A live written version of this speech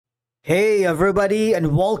Hey everybody,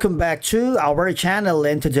 and welcome back to our channel.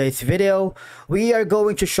 In today's video, we are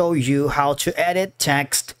going to show you how to edit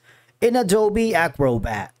text in Adobe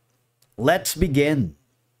Acrobat. Let's begin.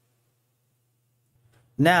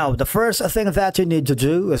 Now, the first thing that you need to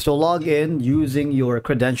do is to log in using your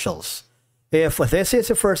credentials. If this is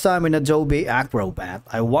your first time in Adobe Acrobat,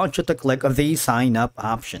 I want you to click the sign up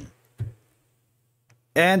option.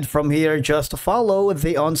 And from here, just follow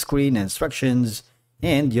the on-screen instructions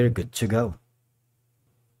and you're good to go.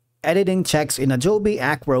 Editing text in Adobe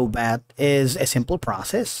Acrobat is a simple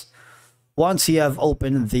process. Once you have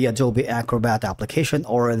opened the Adobe Acrobat application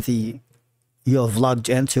or you have logged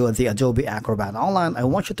into the Adobe Acrobat online, I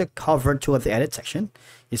want you to hover to the edit section.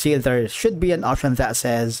 You see there should be an option that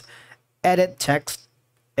says edit text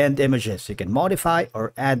and images. You can modify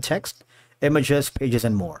or add text, images, pages,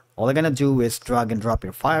 and more. All you're gonna do is drag and drop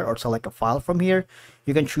your file or select a file from here.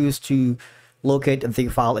 You can choose to locate the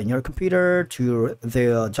file in your computer to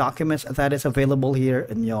the documents that is available here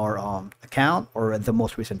in your account or the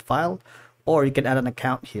most recent file, or you can add an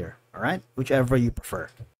account here. All right, whichever you prefer.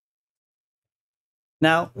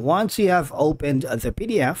 Now, once you have opened the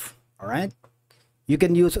PDF, all right, you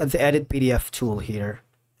can use the edit PDF tool here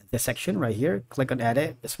in this section right here. Click on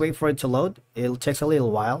edit. Just wait for it to load. It'll take a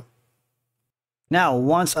little while. Now,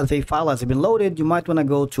 once the file has been loaded, you might want to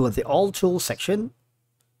go to the all tools section.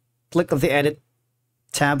 Click on the edit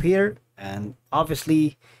tab here, and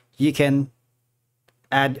obviously you can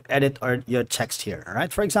edit your text here. All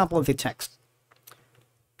right, for example, the text,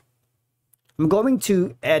 I'm going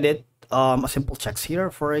to edit a simple text here.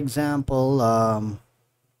 For example,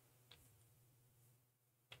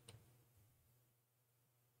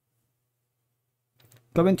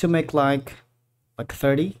 going to make like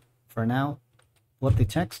 30 for now. What the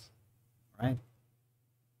text, right?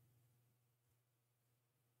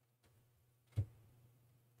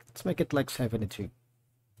 Let's make it like 72.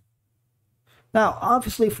 Now,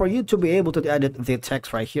 obviously, for you to be able to edit the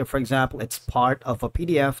text right here, for example, it's part of a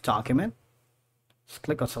PDF document. Just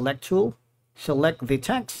click on Select Tool, select the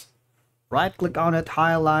text, right-click on it,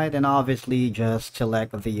 highlight, and obviously just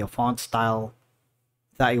select the font style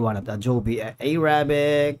that you wanted. Adobe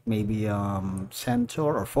Arabic, maybe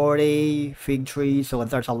Centaur or 40, Fig Tree. So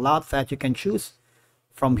there's a lot that you can choose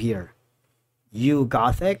from here.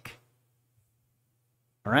 Gothic.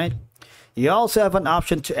 All right, you also have an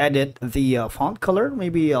option to edit the font color,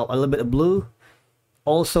 maybe a little bit of blue.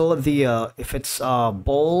 Also, the if it's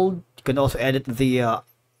bold, you can also edit the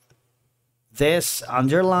this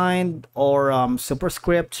underlined or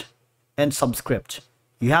superscript and subscript.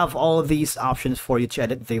 You have all of these options for you to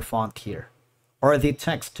edit the font here, or the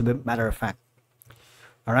text, to be matter of fact.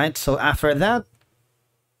 All right, so after that,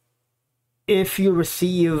 if you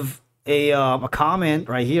receive a comment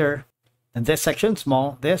right here in this section,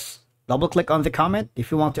 small, this, double click on the comment.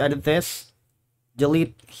 If you want to edit this,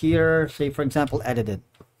 delete here, say for example, edited.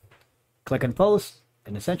 Click on post,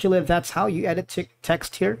 and essentially that's how you edit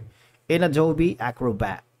text here in Adobe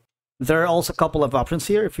Acrobat. There are also a couple of options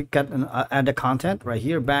here. If you can add the content right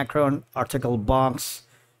here, background, article box,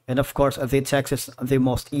 and of course the text is the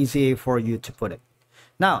most easy for you to put it.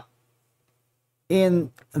 Now,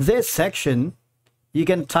 in this section, you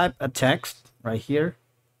can type a text right here.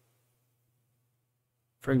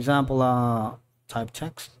 For example, type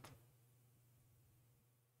text,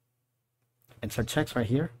 insert text right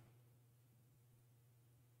here.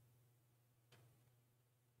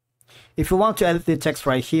 If you want to edit the text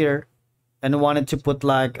right here and wanted to put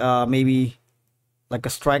like maybe like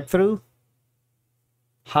a strike through,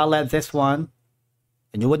 highlight this one,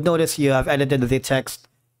 and you would notice you have edited the text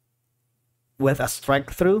with a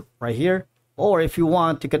strike through right here. Or if you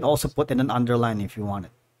want, you can also put in an underline if you want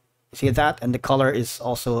it. See that? And the color is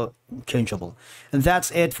also changeable. And that's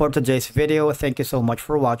it for today's video. Thank you so much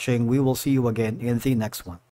for watching. We will see you again in the next one.